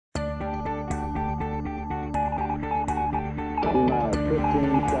T-minus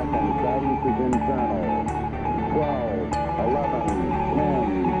 15 seconds. Guidance is internal. 12, 11,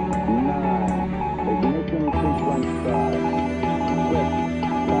 10, 9. Ignition sequence start. 6,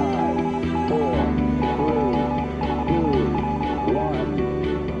 5, 4, 3, 2,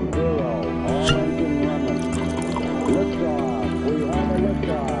 1, 0. All engine running. Liftoff. We have a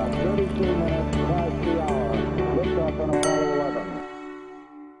liftoff. 32 minutes past the hour. Liftoff on Apollo 11.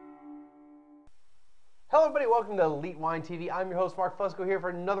 Hello everybody, welcome to Elite Wine TV. I'm your host Mark Fusco here for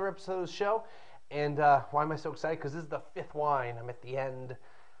another episode of the show. And why am I so excited? Because this is the fifth wine. I'm at the end,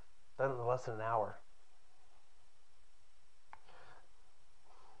 done in less than an hour.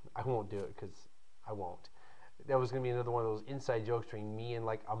 I won't do it because I won't. That was going to be another one of those inside jokes between me and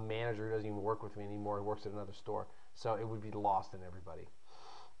like a manager who doesn't even work with me anymore. He works at another store. So it would be lost in everybody.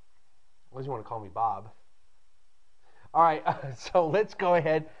 Unless you want to call me Bob. All right, so let's go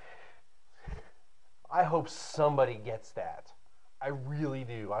ahead. I hope somebody gets that. I really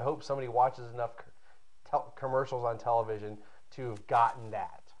do. I hope somebody watches enough commercials on television to have gotten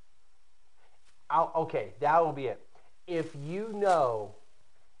that. Okay, that will be it. If you know,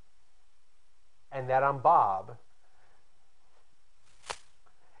 and that I'm Bob,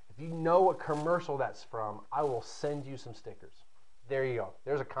 if you know what commercial that's from, I will send you some stickers. There you go.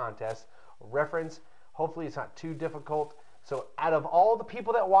 There's a contest. A reference. Hopefully it's not too difficult. So out of all the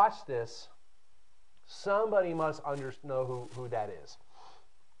people that watch this, somebody must know who that is,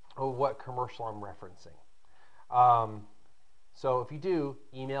 or what commercial I'm referencing. So if you do,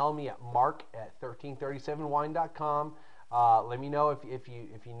 email me at mark@1337wine.com. Let me know if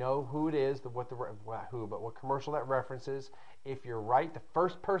you know who it is, but what commercial that references. If you're right, the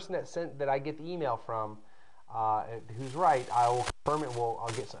first person that I get the email from, who's right, I will confirm it. I'll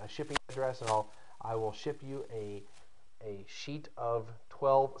get a shipping address, and I will ship you a sheet of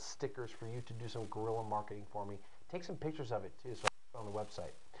 12 stickers for you to do some guerrilla marketing for me. Take some pictures of it too, so on the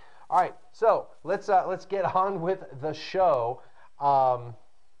website. All right, so let's get on with the show.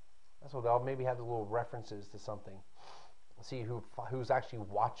 That's what I'll maybe have the little references to something. See who's actually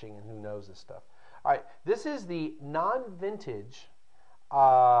watching and who knows this stuff. All right, this is the non-vintage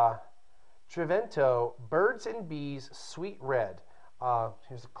Trivento Birds and Bees Sweet Red.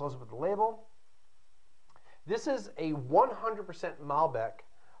 Here's a close-up of the label. This is a 100% Malbec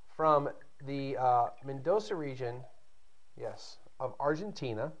from the Mendoza region, yes, of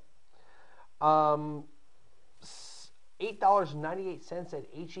Argentina. $8.98 at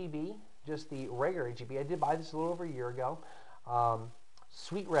HEB, just the regular HEB. I did buy this a little over a year ago.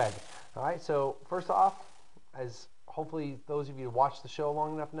 Sweet red. All right, so first off, as hopefully those of you who watch the show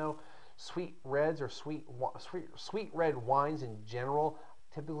long enough know, sweet reds or sweet red wines in general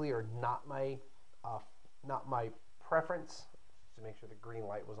typically are not my preference. Just to make sure the green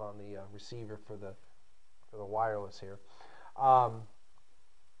light was on the receiver for the wireless here.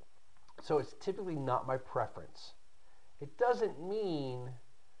 So it's typically not my preference. It doesn't mean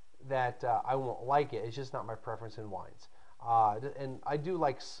that I won't like it. It's just not my preference in wines. And I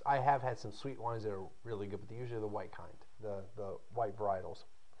have had some sweet wines that are really good, but they're usually the white kind, the white varietals.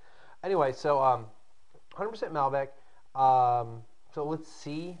 Anyway, so 100% Malbec. So let's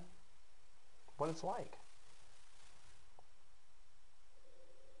see what it's like.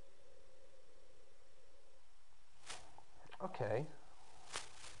 Okay.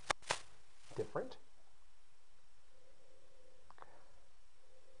 Different.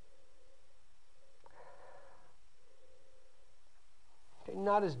 Okay,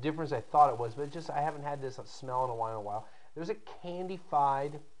 not as different as I thought it was, but I haven't had this smell in a while. There's a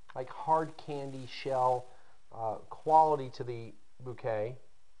candified, like hard candy shell quality to the bouquet.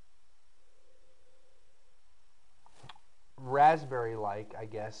 Raspberry-like, I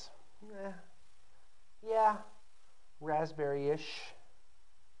guess. Yeah, raspberry-ish.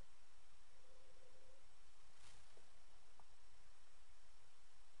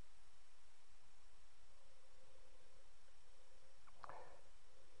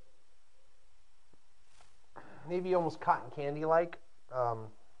 Maybe almost cotton candy-like, but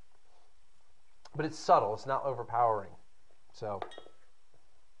it's subtle. It's not overpowering. So,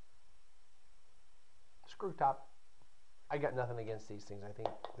 screw top. I got nothing against these things. I think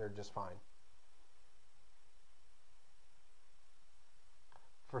they're just fine.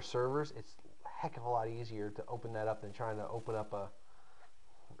 For servers, it's a heck of a lot easier to open that up than trying to open up a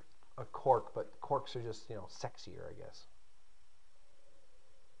cork, but corks are just, sexier, I guess.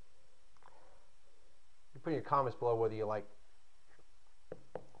 You put in your comments below whether you like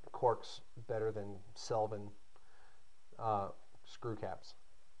corks better than Selvin screw caps.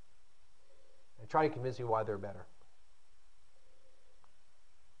 And try to convince me why they're better.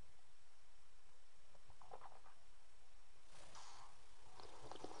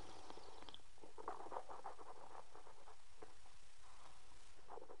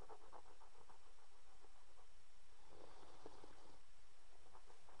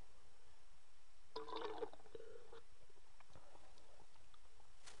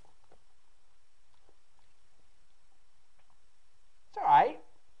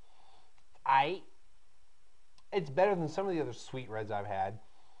 It's better than some of the other sweet reds I've had.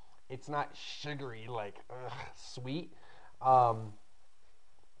 It's not sugary like sweet.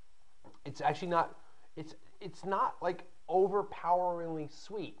 It's actually not. It's not like overpoweringly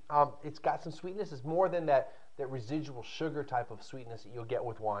sweet. It's got some sweetness. It's more than that residual sugar type of sweetness that you'll get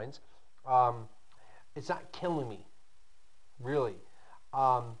with wines. It's not killing me, really.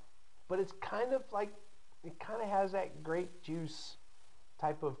 But it's kind of like, it kind of has that grape juice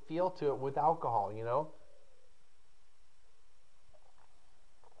type of feel to it with alcohol, you know?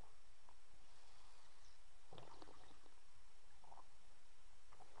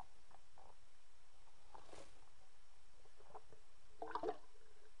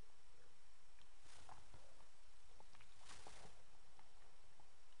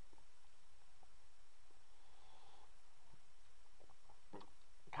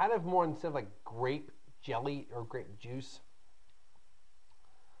 Kind of more, instead of like grape jelly or grape juice.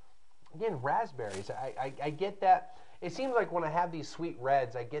 Again, raspberries. I get that. It seems like when I have these sweet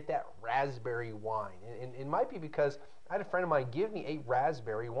reds, I get that raspberry wine. And it might be because I had a friend of mine give me a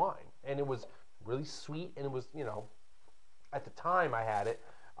raspberry wine. And it was really sweet. And it was, you know, at the time I had it,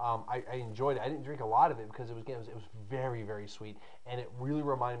 I enjoyed it. I didn't drink a lot of it because it was very, very sweet. And it really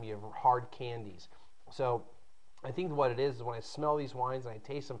reminded me of hard candies. So I think what it is when I smell these wines and I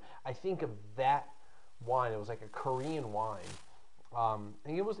taste them, I think of that wine. It was like a Korean wine. And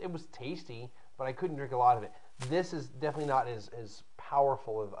it was tasty, but I couldn't drink a lot of it. This is definitely not as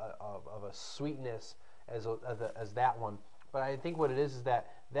powerful of a sweetness as that one. But I think what it is that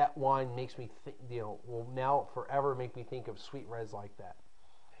wine makes me think, you know, will now forever make me think of sweet reds like that.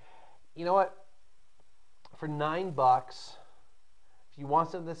 You know what? For $9, if you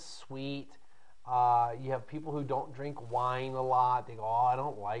want something that's sweet, you have people who don't drink wine a lot. They go, oh, I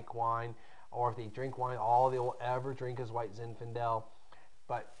don't like wine. Or if they drink wine, all they will ever drink is white Zinfandel.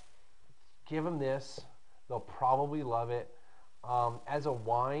 But give them this. They'll probably love it. As a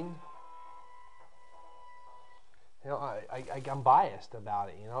wine, you know, I'm biased about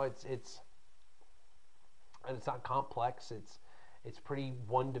it. You know, it's not complex. It's pretty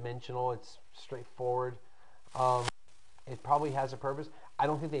one-dimensional. It's straightforward. It probably has a purpose. I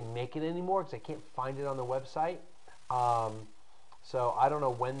don't think they make it anymore because I can't find it on the website. So I don't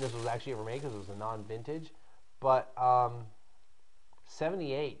know when this was actually ever made because it was a non-vintage. But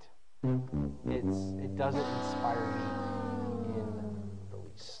 78, it doesn't inspire me in the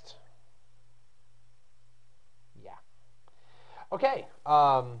least. Yeah. Okay.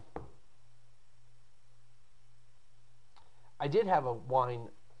 I did have a wine,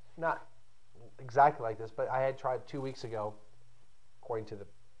 not exactly like this, but I had tried 2 weeks ago, according to the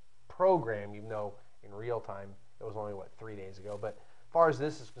program, even though in real time it was only, 3 days ago. But as far as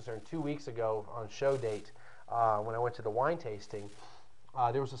this is concerned, 2 weeks ago on show date, when I went to the wine tasting,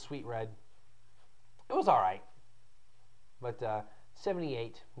 there was a sweet red. It was all right. But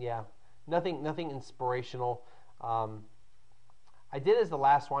 78, yeah. Nothing inspirational. I did as the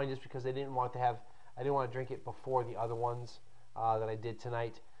last wine just because I didn't want to drink it before the other ones that I did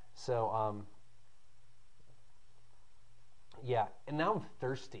tonight. So, yeah. And now I'm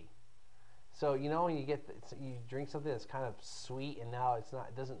thirsty. So, you know, when you drink something that's kind of sweet and now it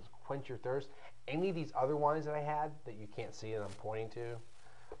doesn't quench your thirst. Any of these other wines that I had that you can't see that I'm pointing to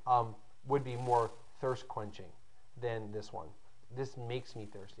would be more thirst quenching than this one. This makes me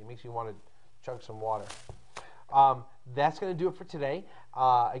thirsty. It makes me want to chug some water. That's going to do it for today.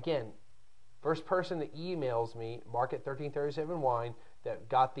 Again, first person that emails me, Mark@1337wine, that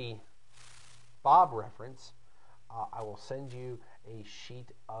got the Bob reference, I will send you a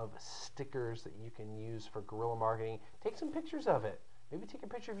sheet of stickers that you can use for guerrilla marketing. Take some pictures of it. Maybe take a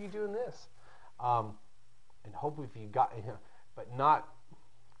picture of you doing this. And hopefully if you got, but not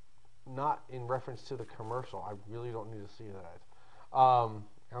in reference to the commercial. I really don't need to see that. I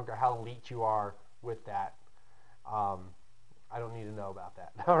don't care how elite you are with that. I don't need to know about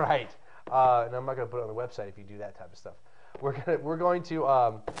that. All right. And I'm not going to put it on the website if you do that type of stuff. We're going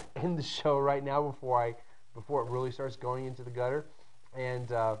to end the show right now before it really starts going into the gutter.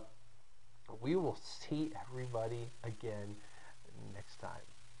 And we will see everybody again next time.